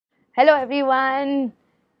Hello everyone.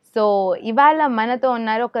 So ఇవాళ మనతో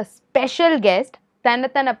ఉన్నారు ఒక స్పెషల్ గెస్ట్.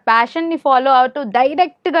 తన ప్యాషన్ని ఫాలో అవుతూ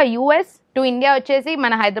డైరెక్ట్గా యూఎస్ టు ఇండియా వచ్చేసి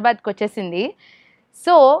మన హైదరాబాద్కి వచ్చేసింది.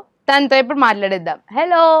 సో తనతో ఇప్పుడు మాట్లాడేద్దాం.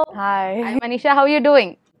 Hello. Hi. Manisha, how you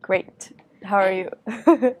doing? Great. How are you?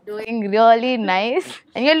 Doing really nice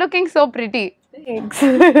and your looking so pretty. Thanks.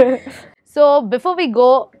 So before we go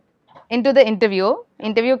in to the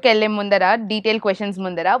ఇంటర్వ్యూకి వెళ్ళే ముందర డీటెయిల్ క్వశ్చన్స్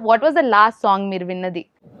ముందర, what was the last song మీరు విన్నది?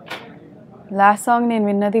 Last song నేను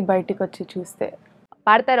విన్నది బయటికి వచ్చి చూస్తే.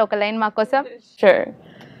 పాడతారు ఒక లైన్ మా కోసం? Sure.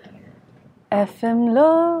 FMలో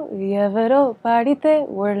ఎవరో పాడితే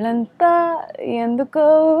ఒళ్ళంతా ఎందుకో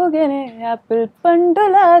ఊగనే యాపిల్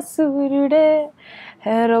పండులా సూర్యుడే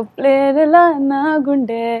ఏరోప్లేన్లా నా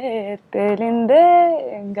గుండె తేలిందే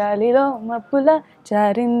గాలిలో మప్పులా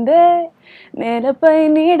జారిందే నేలపై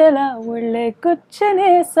నీడలా ఒళ్ళే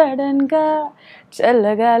కూర్చొనే సడన్గా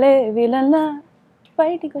చల్లగాలే విలన్లా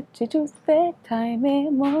బయటికి వచ్చి చూస్తే టైం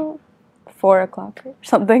ఏమో 4 o'clock or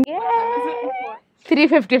something.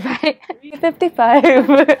 3:55.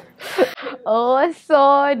 3:55. Oh, so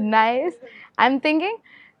nice. I'm thinking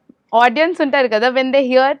audience ఉంటారు కదా, when they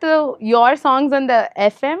hear to your songs on the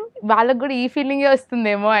FM, వాళ్ళకు కూడా ఈ ఫీలింగ్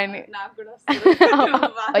వస్తుందేమో అని.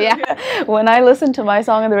 Oh, yeah. When I listen to my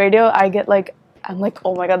song on the radio, I'm like,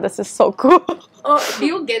 oh my god, this is so cool. Oh, do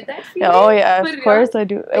you get that feeling? Oh yeah, of course I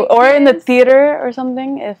do. Or in the theater or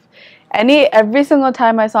something. If every single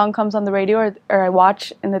time my song comes on the radio or I watch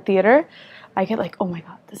in the theater, I get like, oh my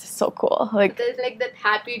god, this is so cool. Like There's like that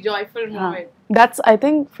happy, joyful moment. that's, I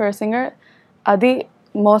think, for a singer, adi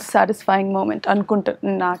most satisfying moment anukunta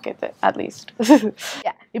naakaithe, at least.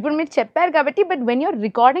 Yeah. ఇప్పుడు మీరు చెప్పారు కాబట్టి, but when you're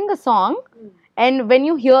recording a song and when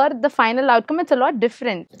you hear the final outcome, it's a lot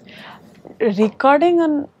different. Recording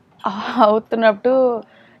on అవుతున్నప్పుడు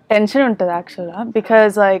tension ఉంటుంది యాక్చువల్గా,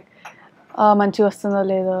 because like మంచిగా వస్తుందో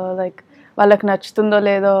లేదో, లైక్ వాళ్ళకి నచ్చుతుందో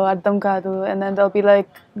లేదో అర్థం కాదు. And then Dil be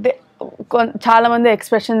like చాలామంది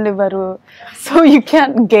ఎక్స్ప్రెషన్లు ఇవ్వరు, so you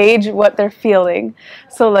can gauge what there feeling.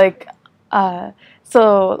 So like so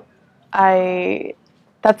I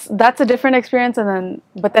that's a different experience. And then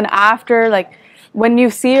but then after, like when you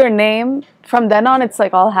see your name, from then on it's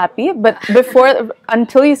like all happy, but before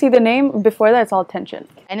until you see the name, before that it's all tension.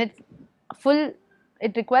 And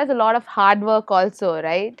it requires a lot of hard work also,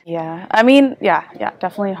 right? Yeah, I mean, yeah,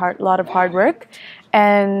 definitely a lot of hard work.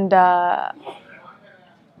 And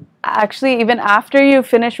actually even after you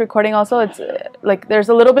finish recording also, it's like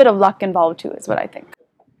there's a little bit of luck involved too, is what I think.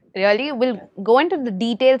 Really, we'll go into the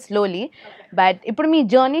details slowly, but ఇప్పుడు మీ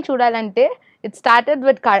journey చూడాలంటే it started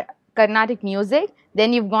with Carnatic music, then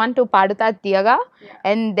you've gone to Paduta Tiyaga,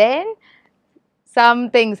 and then some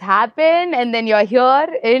things happen, and then you're here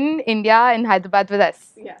in India, in Hyderabad with us,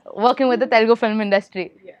 working with the Telugu film industry.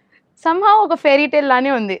 Somehow oka fairy tale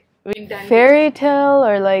lane undi. Fairy tale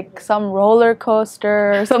or like some roller coaster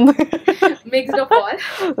or something. Mixed of all.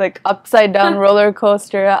 Like upside down roller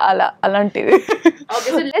coaster alantivi.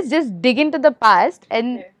 Okay, so let's just dig into the past, and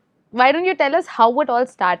why don't you tell us how it all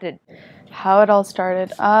started? How it all started.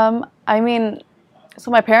 I mean, so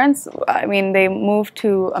my parents, they moved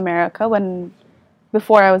to America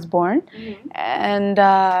before I was born. And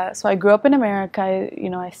so I grew up in America.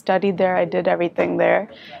 I studied there. I did everything there.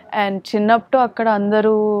 And chinnaptu akkada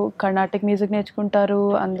andaru Carnatic music nechukuntaru,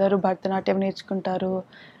 andaru Bharatanatyam nechukuntaru.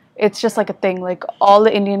 It's just like a thing. Like all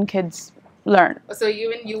the Indian kids learn. So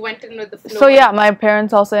you went in with the flow. So yeah, my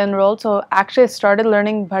parents also enrolled. So actually I started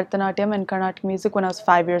learning Bharatanatyam and Carnatic music when I was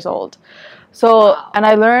 5 years old. So and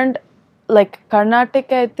I learned like Carnatic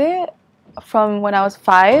aithe from when I was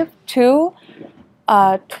 5 to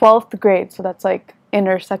 12th grade. So that's like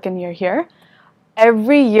inner second year here.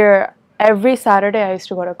 Every year, every Saturday I used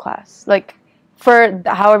to go to class. Like for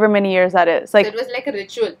however many years that is. Like so it was like a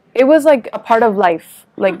ritual. It was like a part of life.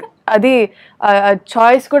 Like adi a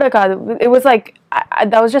choice kuda kaadu. It was like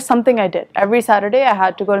that was just something I did. Every Saturday I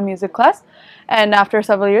had to go to music class, and after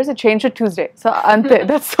several years it changed to Tuesday. So ante,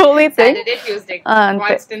 that's the only thing. Saturday, Tuesday.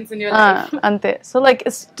 Constants in your life. Ante. So like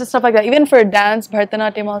it's just stuff like that. Even for dance,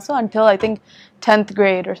 Bharatanatyam also, until I think 10th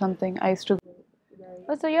grade or something, I used to.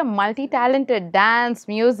 Oh, so you're multi-talented. Dance,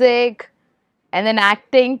 music, and then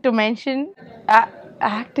acting to mention.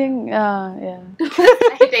 Acting, yeah.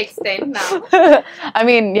 It extends now. I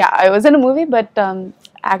mean, yeah, I was in a movie, but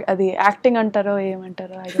the acting antaro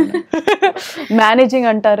emantaro, I don't know. Managing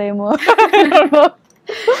antaro emo, I don't know.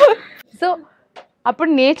 So అప్పుడు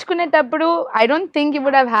నేర్చుకునేటప్పుడు I don't think you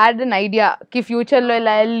would have had an idea కి ఫ్యూచర్లో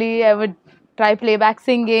ఇలా వెళ్ళి I would try playback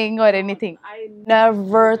singing or anything. I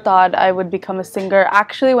never thought I would become a singer.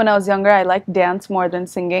 Actually, when I was younger, I liked dance more than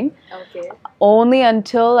singing. Okay. Only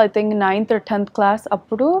until I think 9th or 10th class,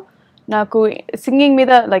 appudu నాకు singing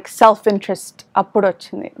మీద like self interest అప్పుడు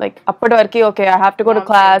వచ్చింది like అప్పటి వరకు okay I have to go to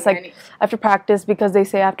class like I have to practice because they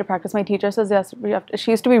say I have to practice my teacher says she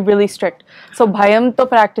use to be really strict so భయంతో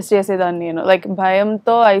practice చేసేదాన్ని నేను like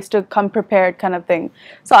భయంతో I use to come prepared kind of thing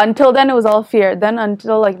so until then it was all fear then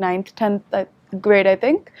until like 9th 10th grade I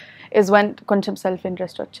think is when కొంచెం self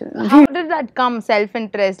interest వచ్చింది. How did that come, self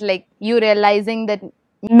interest, like you realizing that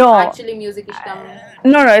No. actually music is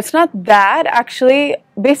No, it's not that. Actually,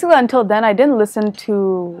 basically until then, I didn't listen to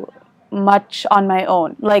much on my own.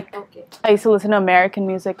 Like, I used to listen to American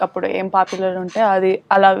music, appudu em popular unte adi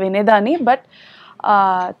ala vinedani. But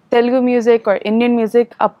Telugu music or Indian music,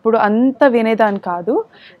 appudu anta vinedani kaadu.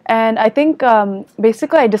 And I think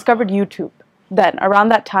basically I discovered YouTube. Then around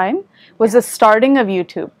that time was the starting of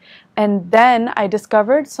YouTube. And then I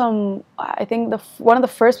discovered some, I think one of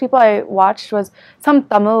the first people I watched was some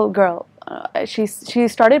Tamil girl. She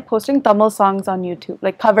started posting Tamil songs on YouTube,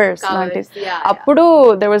 like covers. Appudu,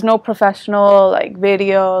 there was no professional like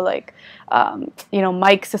video, like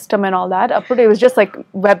mic system and all that. Appudu, it was just like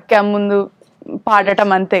webcam mundu paadatam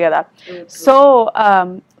ante kada. So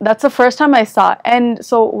that's the first time I saw it. And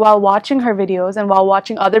so while watching her videos and while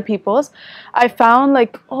watching other people's, I found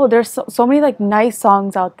like, oh, there's so many like nice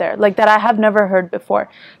songs out there like that I have never heard before.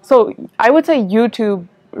 So I would say YouTube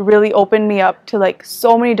really opened me up to like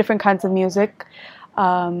so many different kinds of music,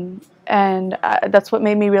 and that's what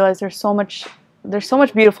made me realize there's so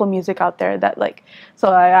much beautiful music out there that like so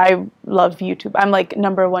I love YouTube. I'm like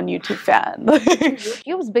 #1 YouTube fan.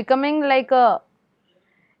 YouTube's becoming like a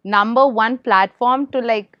 #1 platform to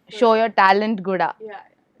like show your talent guda.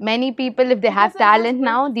 Many people, if they have talent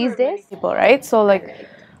now these days, people, right? So like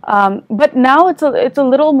but now it's a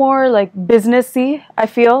little more like businessy, I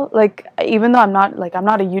feel like, even though I'm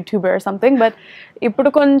not a YouTuber or something, but ippudu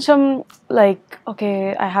koncham like okay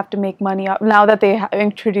I have to make money now that they have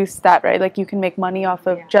introduced that, right? Like you can make money off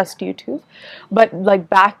of just YouTube, but like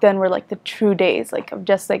back then were like the true days like of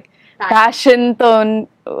just like passion to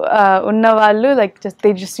unna vallu like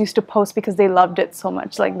they just used to post because they loved it so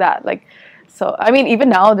much like that. Like so I mean even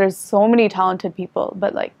now there's so many talented people,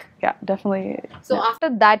 but like yeah, definitely. So after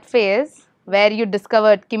that phase where you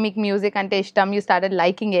discovered Kimik music ante ishtam, you started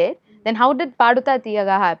liking it, then how did Paduta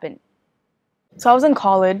Tiyaga happen? So I was in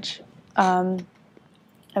college.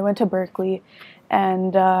 I went to Berkeley,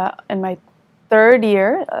 and in my 3rd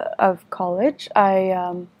year of college, I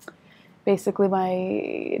basically my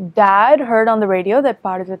dad heard on the radio that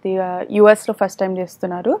Paduta Tiyaga US lo first time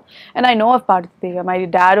chestunaru, and I know of Paduta Tiyaga. My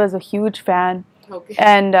dad was a huge fan. Okay.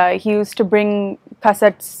 And he used to bring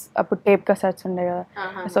cassettes, tape cassettes unde kada.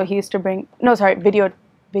 So he used to bring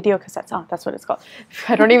video cassettes. Oh, that's what it's called.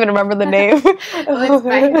 I don't even remember the name. It's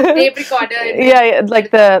fine. Tape recorder. Yeah, like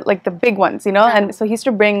the big ones, you know. And so he used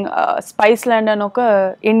to bring Spiceland and oka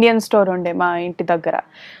Indian store unde ma inti daggara.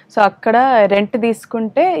 So akkada rent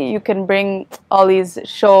తీసుకుంటే you can bring all these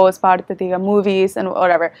shows, Paduta Tiyaga movies and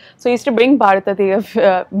whatever. So he used to bring Paduta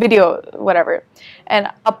Tiyaga video whatever. And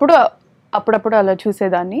అప్పుడప్పుడు అలా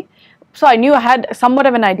చూసేదాన్ని. So I knew I had somewhat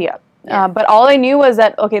of an idea. But all I knew was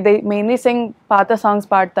that okay, they mainly sing pata songs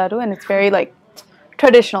paadtaru, and it's very like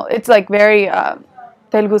traditional. It's like very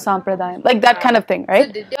Telugu sampradayam, like that kind of thing, right?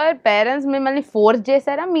 So did your parents mimmalni force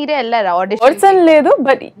chesara, mere ellara audition? Force an ledu,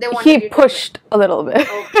 but he pushed a little bit.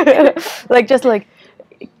 Okay. Like just like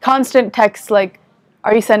constant texts like,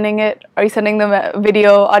 are you sending it? Are you sending them a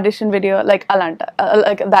video, audition video, like alanta,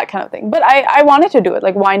 like that kind of thing. But I wanted to do it.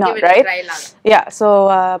 Like why not, right? Yeah. So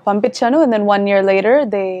pampichanu, and then 1 year later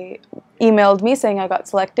they emailed me saying I got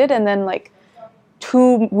selected, and then like 2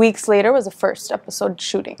 weeks later was the first episode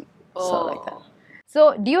shooting. So like that. So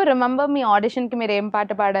do you remember me audition ki mere em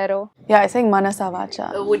paata paadaro? Yeah, I sang Manasa Vacha.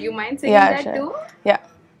 Would you mind singing that sure. too? Yeah.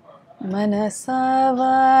 Manasa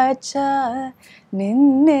Vacha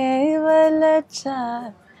నిన్నే వలచా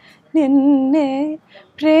నిన్నే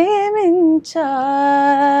ప్రేమించా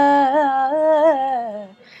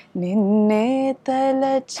నిన్నే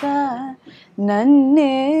తలచా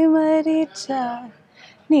నన్నే మరిచా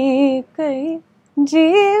నీకై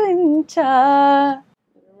జీవించా.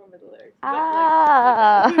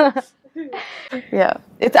 Yeah,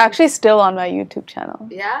 it's actually still on my YouTube channel.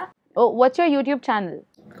 Yeah. Oh, what's your YouTube channel?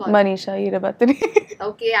 Manisha Eerabathini.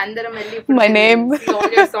 Okay, andaram elli my name. All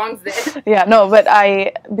your songs there. Yeah, no, but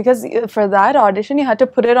because for that audition you had to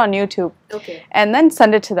put it on YouTube. Okay. And then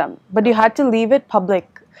send it to them, but you had to leave it public.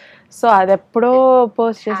 So adi eppudo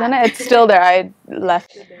post chesana, it's still there. I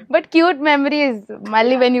left. But cute memories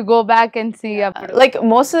malli when you go back and see appudu. Like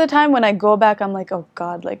most of the time when I go back I'm like, oh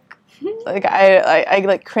god, like I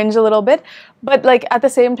like cringe a little bit, but like at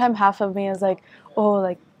the same time half of me is like, oh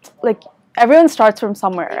like everyone starts from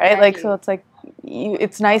somewhere, right? Like, Exactly. so it's like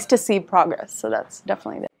it's nice to see progress. So that's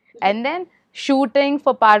definitely there. And then shooting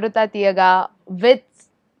for Paruta Tiyaga with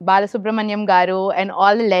Balasubramanyam Garu and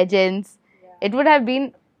all the legends, it would have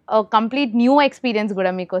been a complete new experience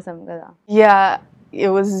kuda meekosam kada. Yeah, it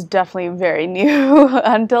was definitely very new.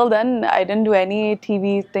 Until then, I didn't do any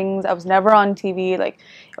TV things. I was never on TV. Like,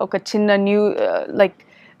 oka chinna new like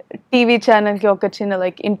TV channel ki oka chinna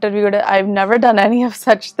like interview. I've never done any of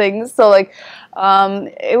such things. So like,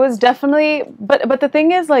 it was definitely. But the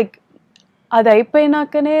thing is like.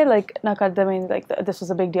 Adaipainakane, like నాకు అర్థమైంది like this was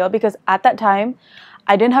a big deal because at that time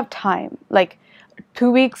I didn't have time. Like 2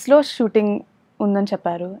 weeks లో shooting ఉందని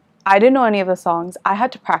చెప్పారు. I didn't know any of the songs. I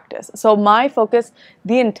had to practice. So my focus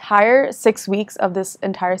the entire 6 weeks of this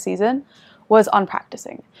entire season was on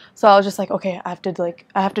practicing. So I was just like, okay, I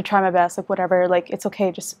have to try my best, like whatever, like it's okay,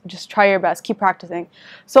 just try your best, keep practicing.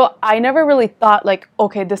 So I never really thought like,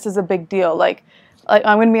 okay, this is a big deal. Like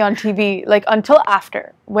I'm gonna be on TV like until after.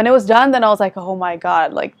 When it was done, then I was like, oh my god,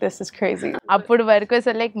 like this is crazy. అప్పుడు వరకు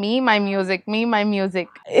so like me my music.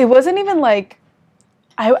 It wasn't even like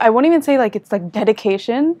I won't even say like it's like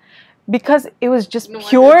dedication because it was just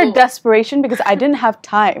pure desperation because I didn't have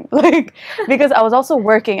time. Like because I was also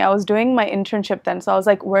working. I was doing my internship then. So I was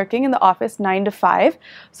like working in the office 9 to 5.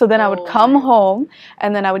 So then I would come home and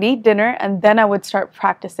then I would eat dinner and then I would start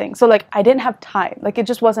practicing. So like I didn't have time. Like it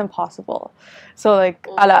just wasn't possible. So like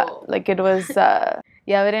like it was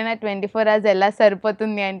ఎవరైనా 24 hours ఎలా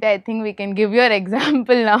సరిపోతుంది అంటే I think we can give your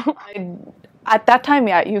example now. at that time,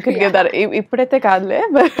 yeah, you could give that. ఇప్పుడైతే కాదులే,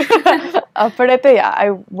 but అప్పుడైతే yeah,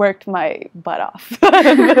 I worked my butt off.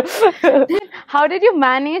 How did you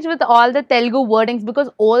manage with all the Telugu wordings? Because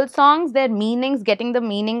old songs, their meanings, getting the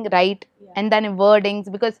meaning right, and then wordings,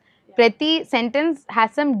 because prati sentence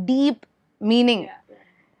has some deep meaning.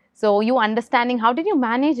 So you understanding, how did you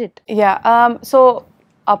manage it? Yeah, so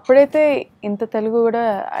అప్పుడైతే ఇంత తెలుగు కూడా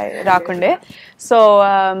రాకుండే. So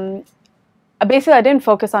basically I didn't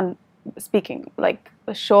focus on speaking. Like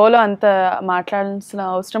షోలో అంత మాట్లాడాల్సిన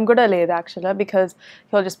అవసరం కూడా లేదు actually because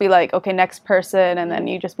he'll just be like, okay, next person, and then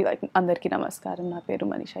you just be like, అందరికీ నమస్కారం, నా పేరు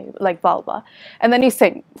Manisha, like blah blah, and then you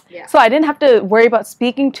sing. So I didn't have to worry about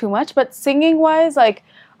speaking too much, but singing wise, like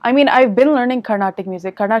I mean, I've been learning Carnatic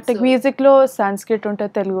music. Carnatic music lo Sanskrit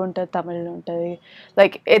untadi, Telugu untadi, Tamil untadi.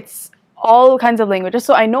 Like it's all kinds of languages.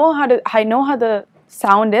 So I know how the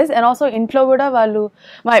sound is, and also intlo kuda vallu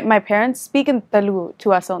my parents speak in Telugu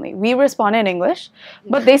to us only. We respond in English,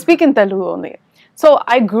 but they speak in Telugu only. So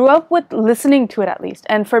I grew up with listening to it at least.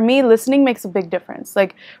 And for me, listening makes a big difference.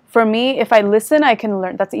 Like for me, if I listen, I can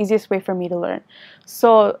learn. That's the easiest way for me to learn.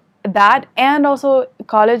 So that, and also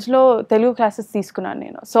college lo Telugu classes తీసుకున్నాను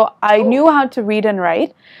నేను. So I knew how to read and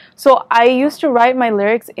write. So I used to write my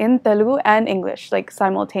lyrics in Telugu and English like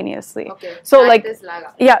simultaneously. So like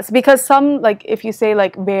yes, because some like if you say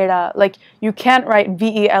like Veda, like you can't write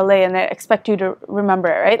VELA and I expect you to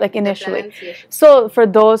remember it, right? Like initially. So for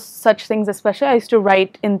those such things especially, I used to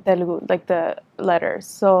write in Telugu like the letters.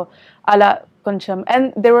 So ala koncham. And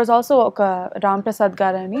there was also oka Ram Prasad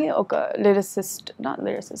Garani, oka lyricist, not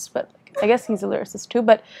lyricist, but I guess he's a lyricist too,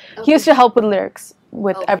 but he used to help with lyrics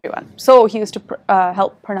with everyone. So he used to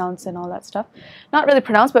help pronounce and all that stuff. Not really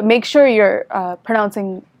pronounce, but make sure you're pronouncing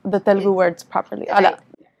the Telugu words properly. Ala.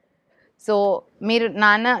 So మీరు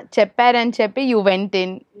నాన్న చెప్పారని చెప్పి you went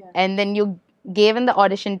in and then you gave in the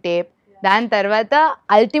audition tape. దాని తర్వాత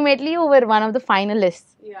ultimately you were one of the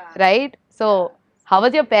finalists, right? So how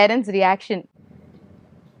was your parents' reaction?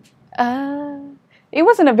 It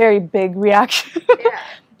wasn't a very big reaction.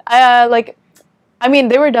 Like, I mean,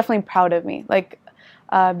 they were definitely proud of me, like,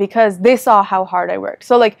 because they saw how hard I worked.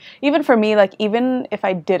 So, like, even for me, like, even if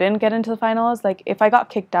I didn't get into the finals, like, if I got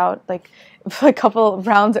kicked out, like, a couple of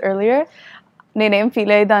rounds earlier, nenem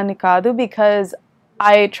feel dani kaadu because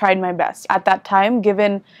I tried my best at that time,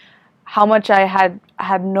 given how much I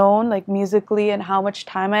had known, like, musically and how much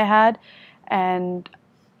time I had, and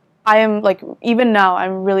I am like, even now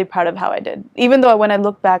I'm really proud of how I did. Even though when I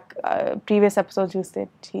look back, previous episodes you said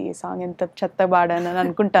he song in the chatta badan and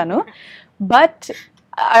ankuntanu, but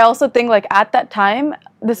I also think like at that time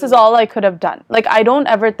this is all I could have done. Like I don't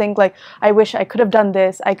ever think like I wish I could have done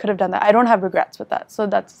this, I could have done that. I don't have regrets with that. So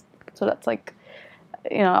that's like,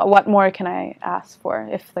 you know, what more can I ask for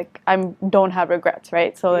if like I don't have regrets,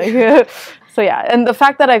 right? So like so yeah, and the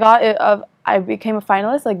fact that I became a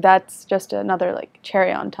finalist, like that's just another like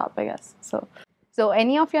cherry on top, I guess. So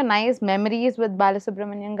any of your nice memories with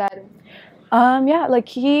Balasubramanyam garu? Yeah, like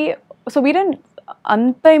so we didn't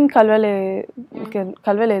అంత ఏం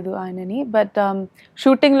కలవలేదు ఆయనని but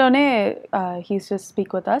షూటింగ్లోనే he's just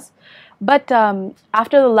speak with us but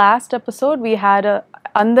after the last episode we had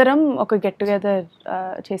అందరం ఒక get together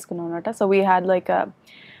చేసుకున్నాం అనమాట so we had like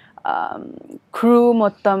crew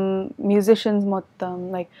mottam musicians mottam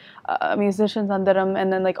like musicians andaram and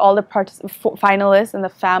then like all the finalists and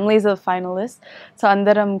the families of finalists so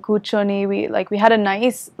andaram kuchoni we had a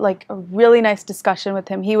nice like a really nice discussion with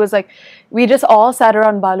him he was like we just all sat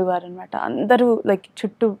around balugaru anamata andaru like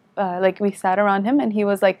chuttu like we sat around him and he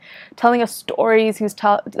was like telling us stories he was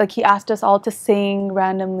like he asked us all to sing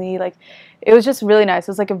randomly like it was just really nice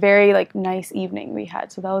it was like a very like nice evening we had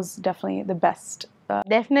so that was definitely the best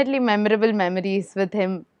definitely memorable memories with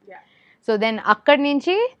him so then akkad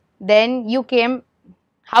nunchi then you came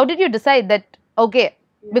how did you decide that okay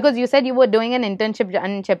because you said you were doing an internship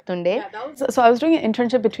and cheptunde so I was doing an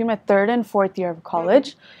internship between my 3rd and 4th year of college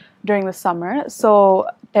during the summer so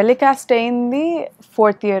telecast ayindi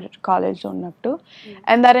 4th year college unnattu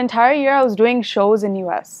and that entire year I was doing shows in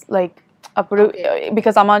US like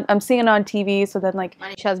because I'm seeing it on TV so then like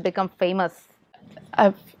Manisha has become famous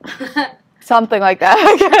something like that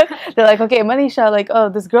they're like okay Manisha like oh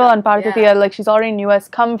this girl on Parthatiya like she's already in US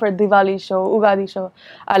come for Diwali show Ugadi show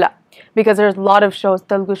ala because there's a lot of shows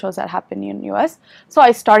Telugu shows that happen in US so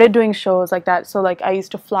I started doing shows like that so like I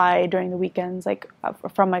used to fly during the weekends like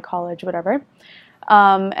from my college whatever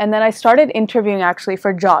and then I started interviewing actually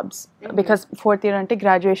for jobs because 4th year ante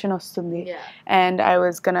graduation ostundi and I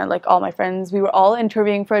was gonna like all my friends we were all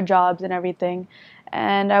interviewing for jobs and everything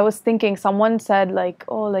and I was thinking someone said like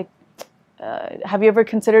oh like have you ever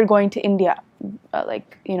considered going to India like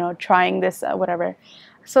you know trying this whatever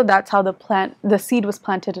so that's how the seed was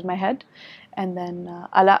planted in my head and then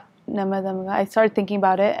I started thinking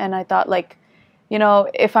about it and I thought like you know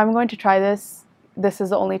if I'm going to try this is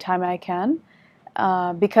the only time I can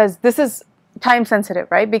because this is time sensitive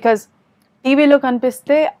right because TV lo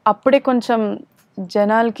kanpiste appude koncham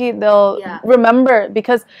janalki they'll remember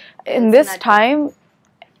because in this time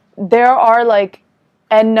there are like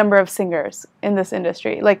n number of singers in this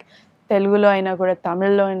industry like Telugu lo aina kuda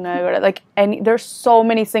Tamil lo aina kuda like there's so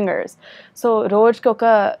many singers so roj ki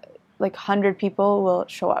oka like 100 people will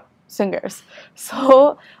show up singers so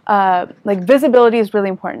like visibility is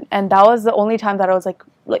really important and that was the only time that I was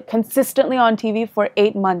like consistently on TV for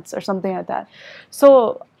 8 months or something like that so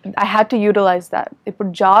I had to utilize that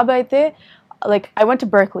ipudu job aithe like I went to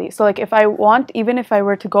Berkeley so like if I want even if I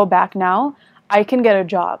were to go back now I can get a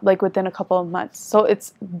job like within a couple of months so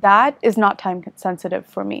that is not time sensitive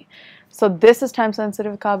for me so this is time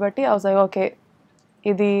sensitive kabatti I was like okay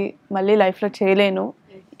idi malli life lo cheyalenu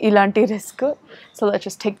ilanti risk so let's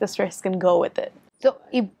just take this risk and go with it so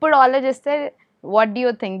ippudu ఆలోచిస్తే what do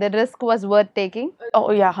you think the risk was worth taking oh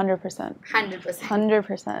yeah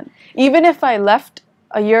 100% even if I left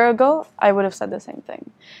a year ago I would have said the same thing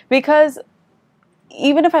because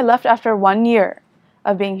even if I left after 1 year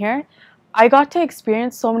of being here I got to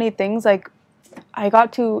experience so many things like I got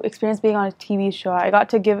to experience being on a TV show I got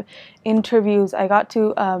to give interviews I got to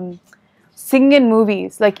sing in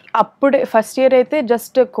movies like appude first year aithe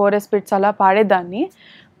just chorus bits ala padedanni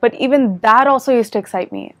but even that also used to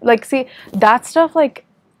excite me like see that stuff like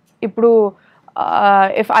ippudu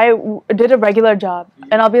if I did a regular job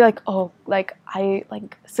and I'll be like oh like I like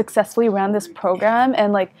successfully ran this program and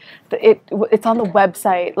like it's on the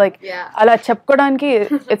website like ala chepkodaniki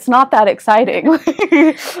it's not that exciting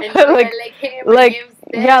like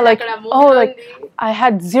yeah like oh like I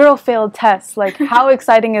had 0 failed tests like how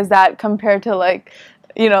exciting is that compared to like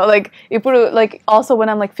you know like ipudu like also when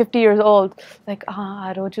I'm like 50 years old like aa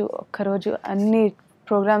roju okka roju anni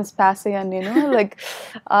programs pass ayyanu you know like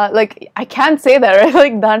I can't say that right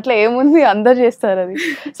like dantlo emundi andaru chestaru adi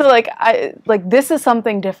so like I like this is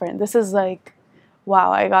something different this is like wow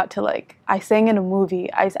I got to like I sang in a movie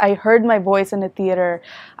I heard my voice in a theater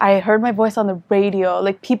I heard my voice on the radio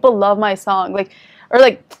like people love my song like or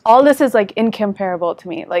like all this is like incomparable to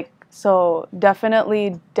me like so definitely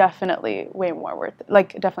way more worth it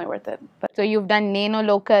like definitely worth it but so you've done Neno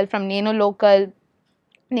Local from Neno Local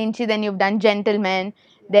Ninchi then you've done Gentleman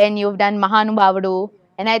then you've done Mahanubhavudu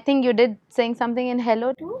and I think you did sing something in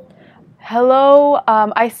Hello too Hello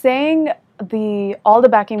I sang all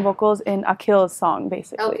the backing vocals in Akhil's song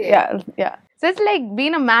basically yeah so it's like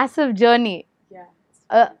been a massive journey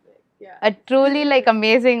a truly like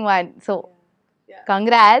amazing one so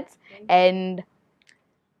congrats and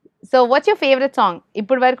so what's your favorite song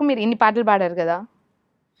ఇప్పుడు వరకు మీరు ఇన్ని పాటలు పాడారు కదా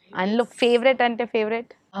అందులో favorite అంటే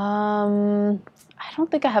favorite I don't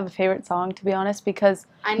think I have a favorite song to be honest because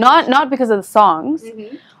not because of the songs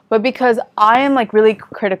but because I am like really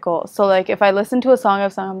critical, so like if I listen to a song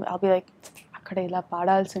I'll be like, "Akkada ila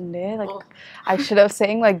paadalsinde, like I should have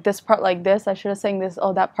sang like this part like this, I should have sang this,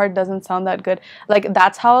 oh that part doesn't sound that good." Like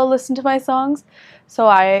that's how I'll listen to my songs. So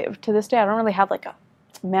to this day I don't really have like a,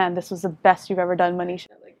 man, this was the best you've ever done,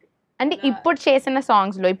 Manisha. Like, అంటే ఇప్పుడు చేసిన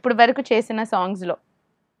songs లో, ఇప్పుడు వరకు చేసిన songs లో.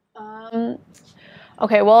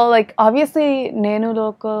 okay, well, like obviously Nenu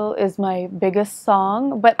Local is my biggest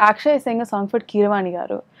song, but actually I sang a song for Kiravani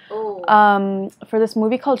garu. For this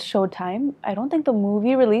movie called Showtime. I don't think the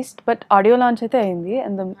movie released, but audio launch aithe ayindi,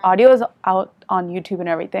 and the audio is out on YouTube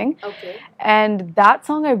and everything. Okay. And that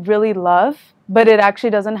song I really love, but it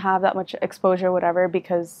actually doesn't have that much exposure, whatever,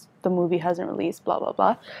 because the movie hasn't released, blah blah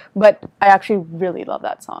blah. But I actually really love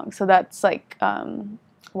that song, so that's like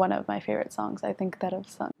one of my favorite songs I think that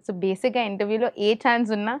I've sung. So బేసిక్గా ఇంటర్వ్యూలో ఏ chance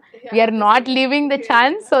ఉన్నా we are not leaving the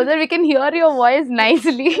chance so that we can hear your voice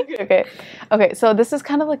nicely. Okay, so this is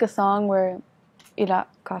kind of like a song where ila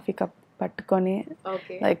coffee cup పట్టుకొని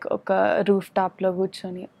like oka rooftop lo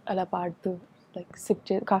కూర్చొని అలా పాడుతూ like sip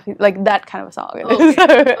coffee, like that kind of a song.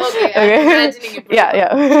 Okay. I'm imagining it.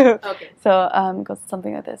 Yeah. Okay. So it goes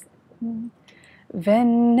something like this.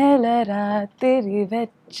 వెన్నెల రాత్రి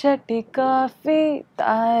వెచ్చటి coffee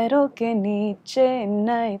Taro కే నీచే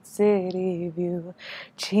night సే review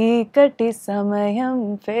చీకటి సమయం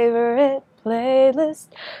favourite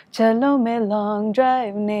playlist చలో మే long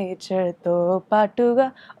drive nature తో పాటుగా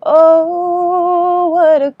ఓ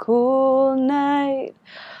what a cool night,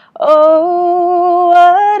 oh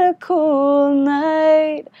what a cool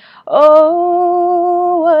night,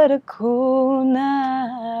 oh what a cool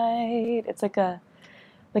night. It's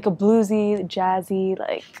like a bluesy, jazzy,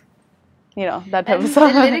 like, you know, that type of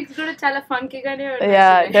song. The lyrics kuda chala funky gaane untayi.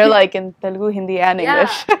 Yeah, they're like in Telugu, Hindi and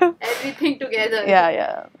English. Everything together.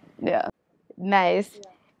 Yeah. Nice.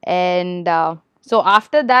 And so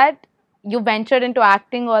after that you ventured into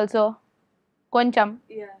acting also koncham.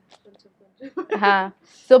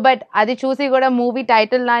 So but adi chusi kuda movie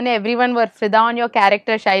title lane everyone were fida on your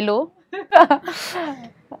character Shailu.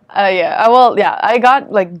 Yeah, I got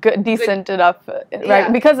like decent enough, right?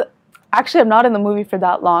 Because actually I'm not in the movie for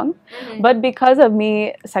that long, but because of me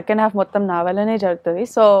second half mottam navalane jartadi,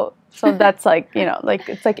 so that's like, you know, like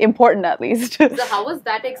it's like important at least. So how was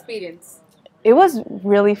that experience? It was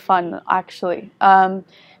really fun actually.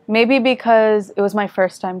 Maybe because it was my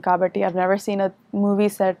first time kabatti, I've never seen a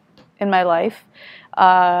movie set in my life,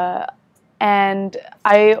 and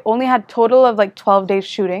I only had total of like 12 days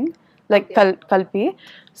shooting, like kalpi.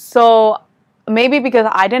 So maybe because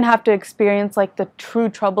I didn't have to experience like the true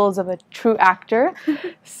troubles of a true actor,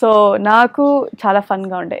 so naku chala fun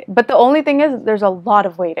ga unde. But the only thing is there's a lot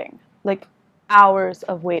of waiting, like hours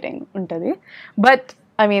of waiting untadi. But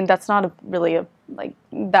I mean that's not really a like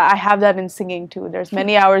that. I have that in singing too. There's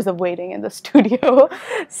many hours of waiting in the studio,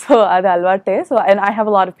 so adu alvate. So and I have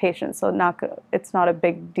a lot of patience, so it's not a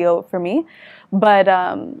big deal for me. But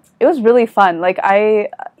it was really fun. Like I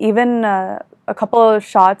even a couple of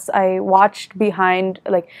shots I watched behind,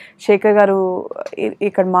 like Shekhar garu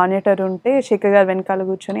ikkada monitor unte Shekhar garu venkala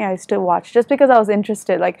kuchoni I used to watch just because I was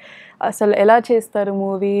interested, like asalu ela chestaru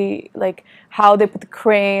movie, like how they put the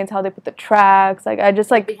cranes, how they put the tracks, like I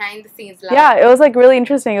just like Behind the scenes yeah, it was like really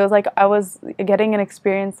interesting. It was like I was getting an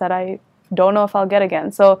experience that I don't know if I'll get again,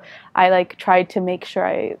 so I like tried to make sure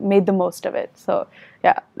I made the most of it. So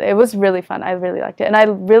yeah, it was really fun. I really liked it, and I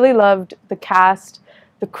really loved the cast,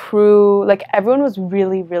 the crew, like everyone was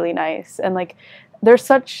really really nice, and like they're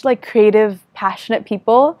such like creative, passionate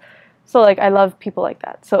people, so like I love people like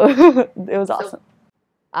that, so it was awesome.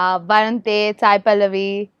 Varun Tej, Sai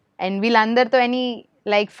Pallavi and వీళ్ళందరితో any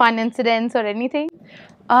like fun incidents or anything?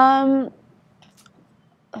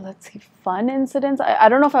 Let's see, fun incidents. I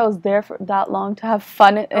don't know if I was there for that long to have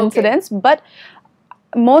fun incidents, but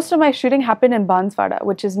most of my shooting happened in Banswara,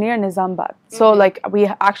 which is near Nizamabad. So like we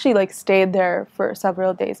actually like stayed there for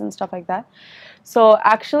several days and stuff like that. So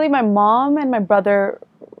actually my mom and my brother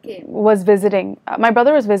was visiting. My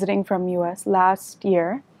brother was visiting from US last year.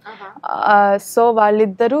 So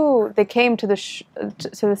వాళ్ళిద్దరూ they came to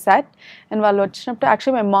to the set, and వాళ్ళు వచ్చినప్పుడు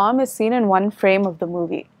actually my mom is seen in one frame of the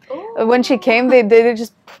movie. When she came, they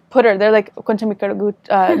just put her. They're like కొంచెం ఇక్కడ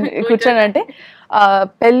కూర్చొని అంటే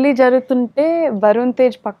పెళ్లి జరుగుతుంటే వరుణ్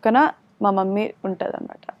తేజ్ పక్కన మా మమ్మీ ఉంటది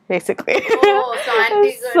అన్నమాట basically.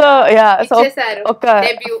 So yeah, so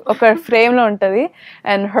ఒక frame లో ఉంటది,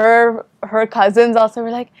 and her cousins also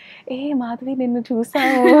were like, hey Madhavi ninnu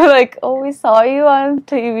chusamu, like oh we saw you on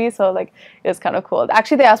TV, so like it was kind of cool.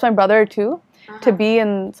 Actually they asked my brother too, to be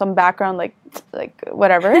in some background, like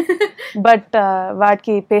whatever. But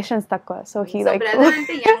వాడికి patience తక్కువ, so he So like brother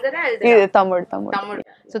అంటే younger ఆ elder ఆ? తమ్ముడు తమ్ముడు.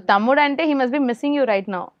 So తమ్ముడు అంటే he must be missing you right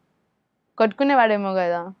now. కొట్టుకునేవాడేమో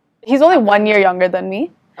కదా. he's only 1 year younger than me.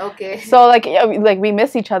 Okay. So like we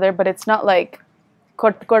miss each other, but it's not like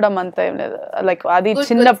కొట్టుకోవడం అంత ఏం లేదు. Like అది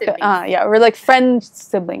చిన్న yeah, we're like friend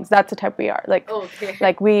siblings. That's the type we are. Like Okay.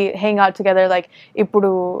 like we hang out together. Like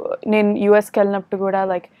ఇప్పుడు నేను US కి వెళ్ళినప్పుడు కూడా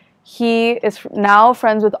like he is now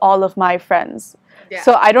friends with all of my friends. Yeah.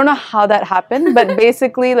 So I don't know how that happened, but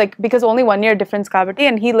basically like because only 1 year difference కాబట్టి,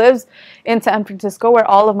 and he lives in San Francisco where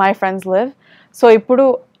all of my friends live. So ఇప్పుడు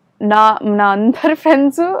నా అందరు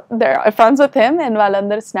friends they're friends with him, and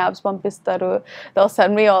వాళ్ళందరూ snaps పంపిస్తారు. They'll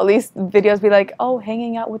send me all these videos, be like, oh,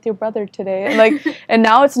 hanging out with your brother today, and like and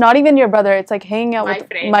now it's not even your brother, it's like hanging out My with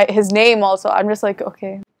friend. his name also. I'm just like,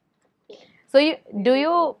 okay. So do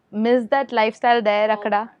you miss that lifestyle there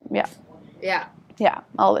akkada? Yeah, Yeah.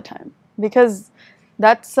 all the time, because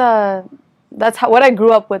that's what I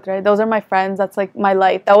grew up with, right? Those are my friends. That's like my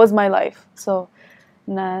life. That was my life. So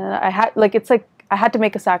I had like, it's like I had to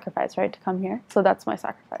make a sacrifice, right, to come here. So that's my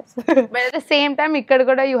sacrifice. But at the same time ikkada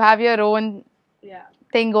kuda you have your own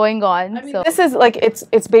thing going on. I mean, so this is like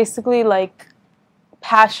it's basically like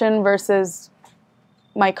passion versus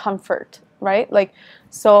my comfort, right? Like,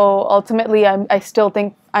 so ultimately I still think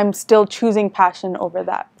I'm still choosing passion over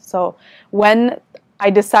that. So when I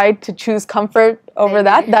decide to choose comfort over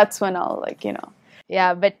that, that's when I'll like, you know.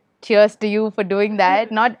 yeah, but cheers to you for doing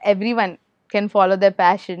that. Not everyone can follow their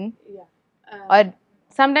passion. Or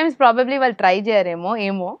sometimes probably will try చేయరేమో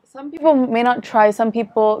ఏమో. Some people may not try, some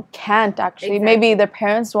people can't actually. Exactly. Maybe their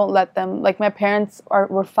parents won't let them. Like my parents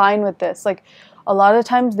were fine with this. Like a lot of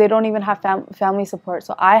times they don't even have family support.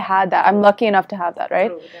 So I had that. I'm lucky enough to have that,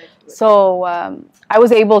 right? True, that's good. So I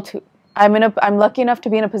was able to. I'm lucky enough to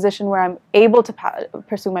be in a position where I'm able to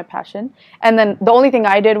pursue my passion. And then the only thing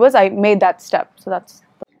I did was I made that step. So that's.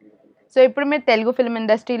 So ఇప్పుడు మీరు Telugu film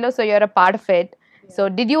ఇండస్ట్రీలో, so you're a part of it. So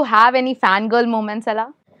did you have any fangirl moments అలా?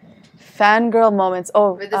 Fangirl moments. Oh.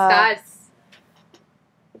 With the stars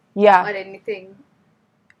Yeah. or anything?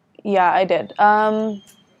 Yeah, I did.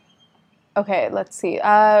 Okay, let's see.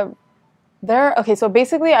 Okay, so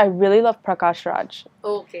basically I really love Prakash Raj.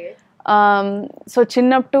 Okay. So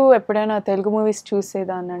చిన్నప్పుడు ఎప్పుడైనా Telugu movies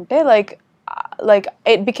చూసేదానంటే like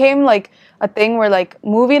it became like a thing where like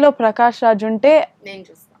మూవీలో ప్రకాష్ రాజ్ ఉంటే నేను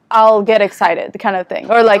చూస్తా. I'll get excited, kind of thing.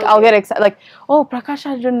 Or like I'll get excited, like, oh, Prakash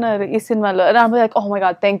Raj unnaru ee cinemalo, and I'll be like, oh my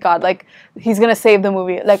god, thank God, like he's gonna save the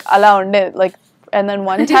movie, like ala unde, like. And then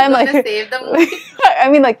one time like Save the movie. I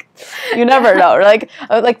mean, like, you never know,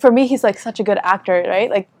 like for me he's like such a good actor, right?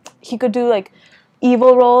 Like he could do like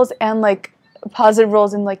evil roles and like positive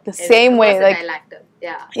roles in like the same way, like actor.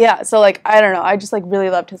 yeah, so like I don't know, I just like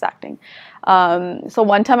really loved his acting. So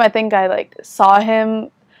one time I think I like saw him,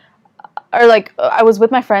 or like I was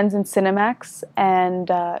with my friends in Cinemax, and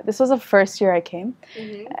this was the first year I came.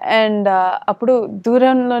 And appudu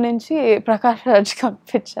దూరంలో నుంచి ప్రకాష్ రాజ్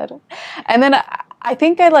కనిపించారు, and then I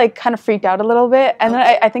think I like kind of freaked out a little bit, and then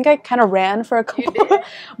I think I kind of ran for a couple,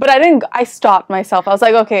 but I stopped myself. I was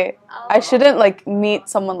like, okay, I shouldn't like meet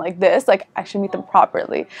someone like this, like I should meet them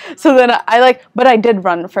properly. So then I like, but I did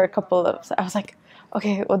run for a couple of, I was like,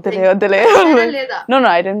 okay, వద్దులే. No,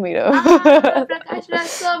 I didn't meet him. Prakash Raj,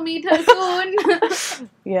 so meet her soon.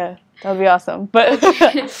 Yeah, that'll be awesome. But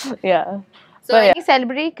yeah. So any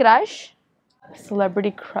celebrity crush?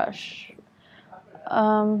 Celebrity crush.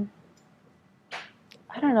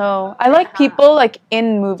 I don't know. I like people like in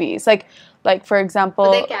movies, like for example.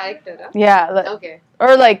 Their character. Yeah. Okay.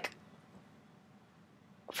 Or like,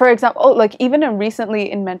 for example, like even recently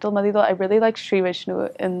in Mental Madilo, I really like Sri Vishnu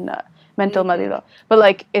in Mental Madilo, but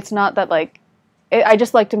like it's not that like I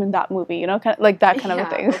just liked him in that movie, you know, kind of like that kind of a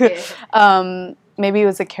thing. Okay. Maybe it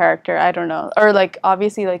was a character, I don't know, or like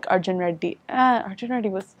obviously like Arjun Reddy. Arjun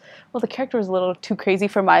Reddy was, well, the character was a little too crazy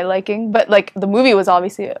for my liking, but like the movie was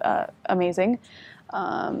obviously amazing.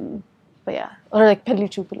 But yeah, or like Pelli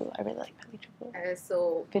Choopulu, I really like Pelli Choopulu. So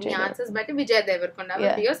the answers but Vijay Devarkonda,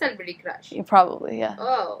 Yeah. but your celebrity crush? Yeah, probably, yeah.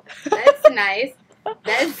 Oh, that's nice.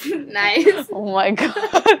 That's nice. Oh my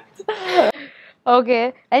god. Okay,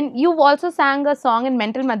 and you've also sang a song in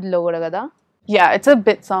Mental Madilo kuda kada? Yeah, it's a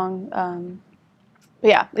bit song. But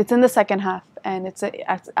yeah, it's in the second half, and it's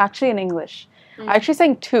actually in English. I actually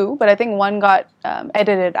sang 2, but I think one got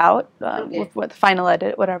edited out with the final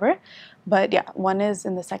edit, whatever. But yeah, one is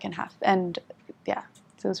in the second half, and yeah,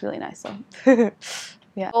 so it was really nice. So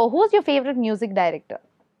yeah. Oh, who's your favorite music director?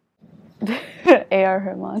 A.R.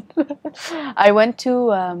 Rahman. I went to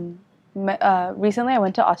recently. I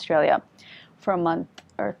went to Australia for a month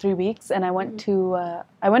or 3 weeks, and I went to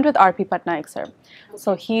I went with RP Patnaik sir. So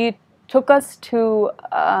he took us to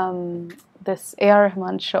this A.R.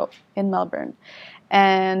 Rahman show in Melbourne,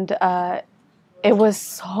 and it was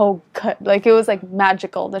so good. Like it was like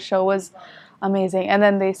magical. The show was amazing, and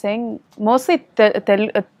then they sang mostly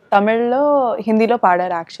Tamil, Hindi lo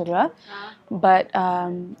paadaru actually, but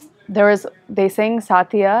they sang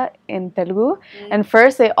Satya in Telugu, and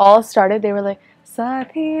first they all started. They were like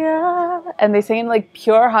Satya, and they sang in like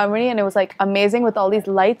pure harmony, and it was like amazing with all these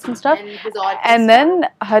lights and stuff. And then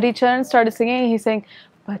Haricharan started singing. He sang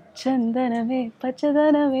Pachandaname,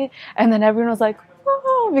 Pachadaname, and then everyone was like,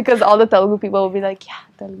 oh, because all the Telugu people would be like, yeah,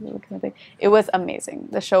 Telugu kind of thing. It was amazing.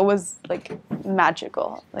 The show was like magical.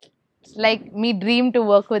 Like me dream to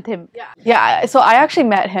work with him. Yeah, so I actually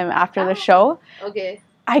met him after the show. Okay.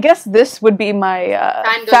 I guess this would be my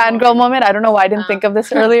fangirl moment. I don't know why I didn't think of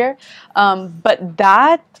this earlier. But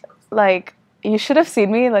that, like, you should have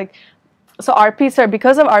seen me. Like, so RP sir,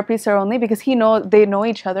 because of RP sir only, because they know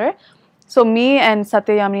each other. So me and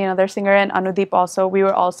Satya Yamini, another singer, and Anudeep also, we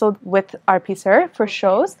were also with RP sir for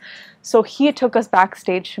shows. So he took us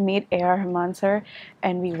backstage to meet A.R. Rahman sir,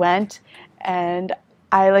 and we went, and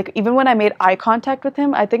I like, even when I made eye contact with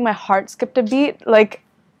him, I think my heart skipped a beat.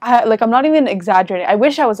 I'm not even exaggerating. I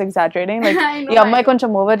wish I was exaggerating. Like, ఈ అమ్మాయి కొంచెం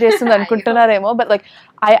over చేస్తుంది అనుకుంటున్నారేమో, but like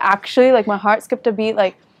I actually, like, my heart skipped a beat.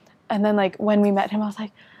 Like, and then like when we met him, I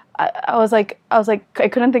was like I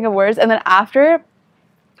couldn't think of words. And then after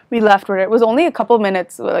we left with it. It was only a couple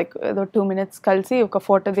minutes, like 2 minutes kalsi oka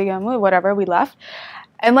photo digamu, whatever, we left.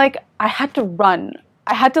 And like I had to run.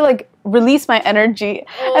 I had to like release my energy.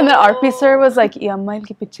 And then RP sir was like, "Ee ammayi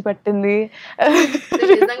ki pichi pattindi."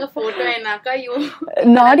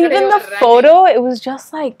 Not even the photo. It was just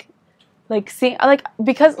like seeing, like,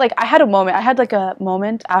 because like I had a moment. I had like a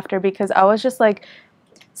moment after, because I was just like,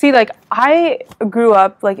 see, like, I grew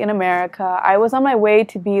up like in America. I was on my way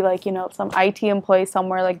to be like, you know, some IT employee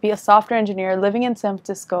somewhere, like be a software engineer living in San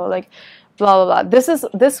Francisco, like blah blah blah.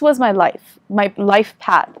 This was my life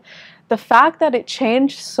path. The fact that it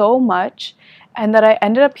changed so much, and that I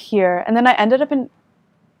ended up here, and then I ended up in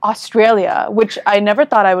Australia, which I never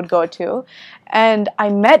thought I would go to, and I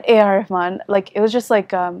met A.R. Rahman. Like, it was just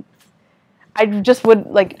like I just would,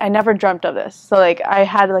 like, I never dreamt of this. So like I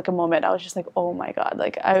had like a moment. I was just like, oh my god,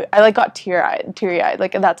 like I like got teary eyed.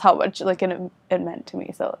 Like, that's how much like it meant to me.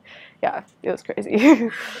 So yeah, it was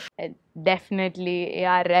crazy. Definitely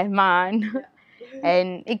A.R. Rahman. And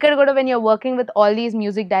ikkada kuda, when you're working with all these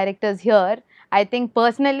music directors here, I think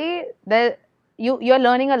personally you're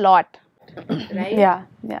learning a lot, right?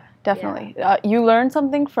 Yeah, definitely. You learn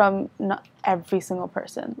something from not every single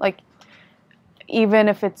person. Like, even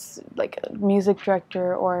if it's like a music director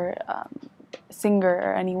or singer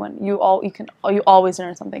or anyone, you always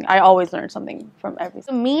learn something. I always learn something from every.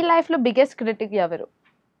 So me life lo biggest critic evaru?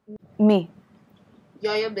 Me.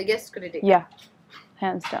 You're your biggest critic? Yeah,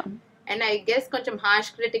 hands down. And I guess కొంచెం harsh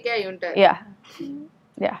critic అయి ఉంటారు.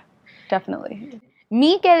 Yeah, definitely.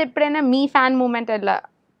 మీకు ఎప్పుడైనా మీ fan moment అట్లా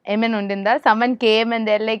ఏమైనా ఉండిందా? someone came and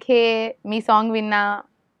they're like, hey, me song విన్నా?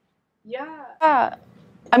 Yeah.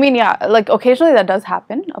 I mean, yeah, like occasionally that does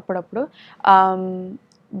happen, appudu.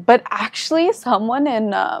 But actually, someone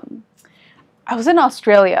I was in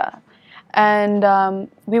Australia, and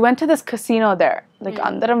we went to this casino there, like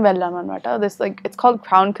andaram vellam anamata. This, like, it's called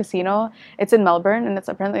Crown Casino. It's in Melbourne, and it's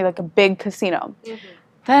apparently like a big casino.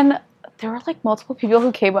 Then there were like multiple people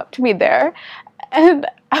who came up to me there, and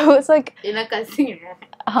I was like, in a casino?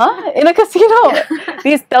 Huh? In a casino.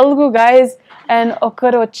 These Telugu guys. And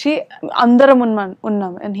ఒకరు వచ్చి అందరం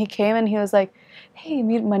ఉన్నాం, and he came and he was like, hey,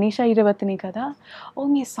 మీరు Manisha Eerabathini kada? Oh,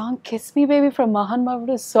 me song Kiss Me Baby from Mahan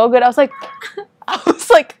Babu is so good. I was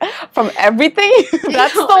like, from everything?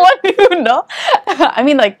 That's the one you know? I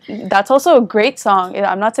mean, like, that's also a great song.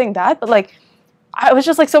 I'm not saying that, but like, I was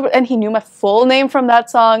just like, so, and he knew my full name from that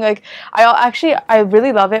song. Like, I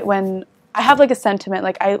really love it when I have like a sentiment.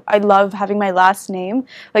 Like, I love having my last name.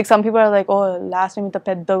 Like, some people are like, oh, last name inta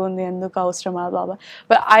peddaga undi enduku avasarama, blah blah.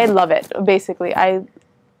 But I love it. Basically,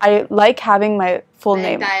 I like having my full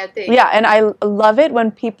name. Entire thing. Yeah, and I love it when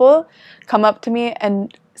people come up to me and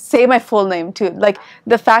say my full name too. Like,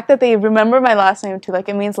 the fact that they remember my last name too, like,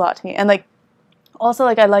 it means a lot to me. And like, also,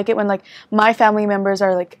 like, I like it when like my family members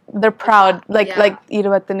are like, they're proud, like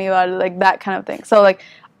Eerabathini, or like that kind of thing. So like,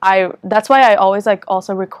 that's why I always like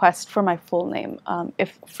also request for my full name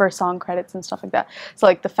if for song credits and stuff like that. So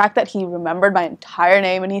like the fact that he remembered my entire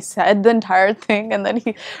name and he said the entire thing and then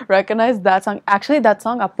he recognized that song. Actually, that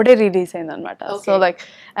song appade release aయిందన్నమాట. So like,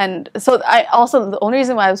 and so I also, the only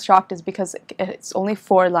reason why I was shocked is because it's only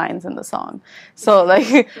 4 lines in the song. So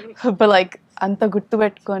like, but like anta guttu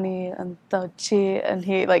pettukoni anta vachi, and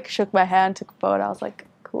he like shook my hand, took a photo. I was like,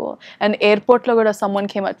 cool. And airport lo kuda someone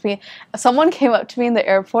came up to me. Someone came up to me in the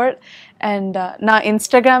airport and na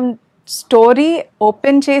Instagram story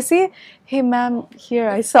open chesi, hey ma'am, here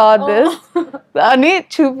I saw this. Ani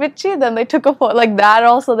chupichi, then they took a photo like that.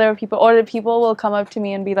 Also, there are people, or the people will come up to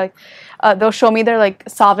me and be like, they'll show me their like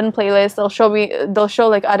Savan playlist. They'll show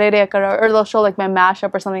like Arere Akara, or they'll show like my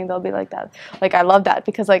mashup or something. They'll be like that. Like I love that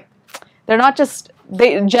because like they're not just,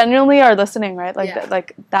 they genuinely are listening, right?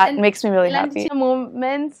 Like that And makes me really happy.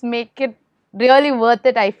 moments make it really worth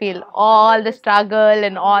it, I feel. All the struggle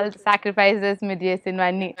and all the sacrifices మీరు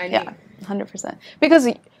చేసినవన్నీ. Yeah, 100%. Because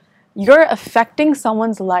you're affecting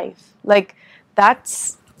someone's life. Like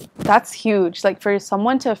that's huge. Like for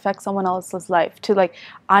someone to affect someone else's life, to like,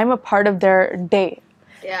 I'm a part of their day.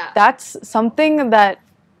 Yeah. That's something that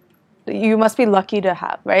you must be lucky to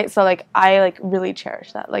have, right? So like I like really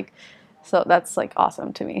cherish that. Like, so that's like awesome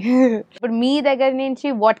to me. But మీ దగ్గర నుంచి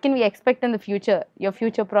what can we expect in the future? Your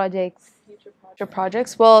future projects? Future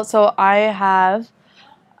projects? Well, so I have,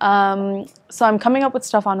 so I'm coming up with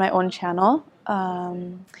stuff on my own channel.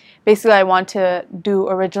 Basically, I want to do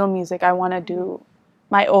original music. I want to do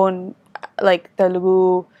my own, like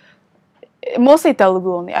Telugu, mostly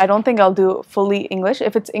Telugu only. I don't think I'll do fully English.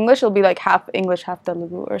 If it's English, it'll be like half English, half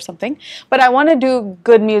Telugu or something. But I want to do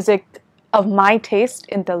good music of my taste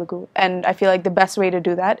in Telugu, and I feel like the best way to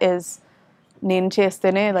do that is నేను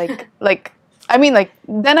చేస్తేనే like I mean like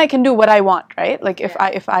then I can do what I want, right? Like if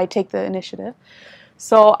I take the initiative.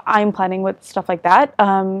 So I'm planning with stuff like that.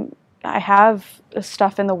 I have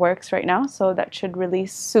stuff in the works right now, so that should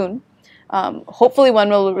release soon. Hopefully one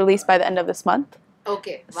will release by the end of this month.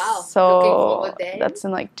 Okay, wow. So Looking forward then. that's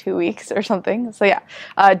in like 2 weeks or something. So yeah,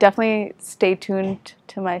 definitely stay tuned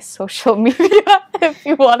to my social media if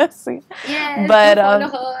you want to see. Yes, But follow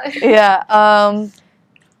her. yeah,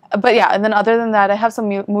 but yeah, and then other than that, I have some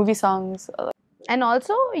movie songs. And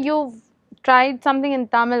also you've tried something in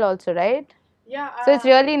Tamil also, right? Yeah. So it's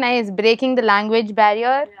really nice breaking the language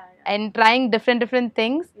barrier and trying different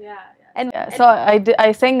things. And Yeah, so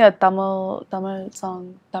I sang a Tamil song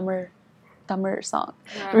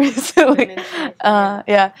recently.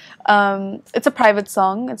 Yeah, it's a private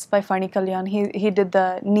song. It's by Fani Kalyan. He did the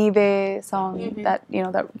Nive song, that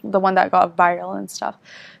that the one that got viral and stuff.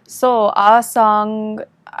 So our song,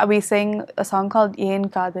 we sang a song called Yen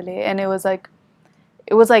Kadale, and it was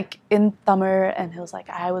like in Tamil, and it was like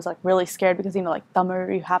I was like really scared because like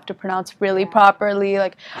Tamil you have to pronounce really properly.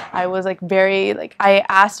 Like I was like very like I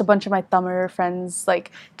asked a bunch of my Tamil friends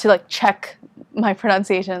like to like check my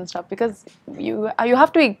pronunciation and stuff, because you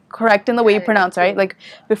have to be correct in the way you pronounce, right? Like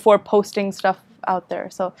before posting stuff out there.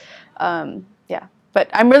 So yeah, but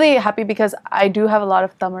I'm really happy because I do have a lot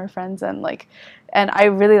of Tamil friends, and I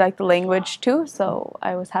really like the language too. So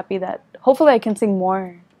I was happy that hopefully I can sing more.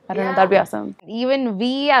 I don't know, that'd be awesome. even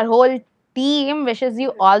we, our whole team, wishes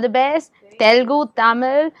you all the best. Telugu,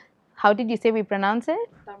 Tamil, how did you say we pronounce it?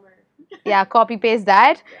 Yeah, copy paste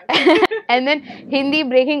that. And then Hindi,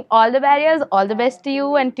 breaking all the barriers. All the best to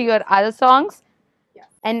you and to your other songs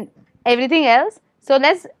and everything else. So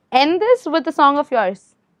let's end this with a song of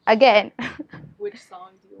yours again. Which song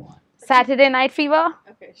do you want? Saturday Night Fever.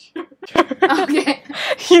 Okay, sure. Okay.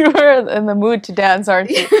 You were in the mood to dance,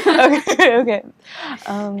 aren't you? Okay.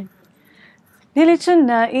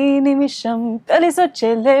 నిలిచున్న ఈ నిమిషం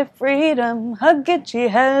కలిసొచ్చేలే freedom హగ్గిచ్చి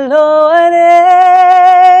hello అనే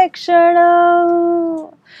క్షణం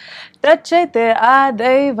touch అయితే ఆ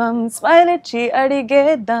దైవం smile ఇచ్చి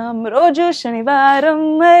అడిగేద్దాం రోజు శనివారం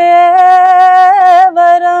అయ్యే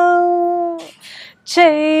వరం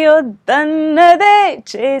చేయొద్దన్నదే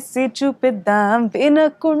చేసి చూపిద్దాం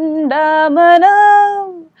వినకుండా మనం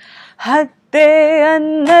హద్దే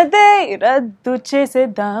అన్నదే రద్దు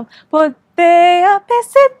చేసేద్దాం పొద్దే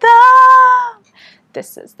ఆపేసేద్దాం. This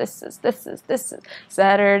is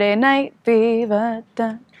Saturday Night Fever. Da,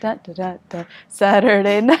 da, da, da, da.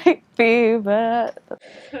 Saturday Night Fever.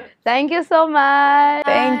 Thank you so much.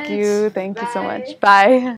 Thank you so much. Bye.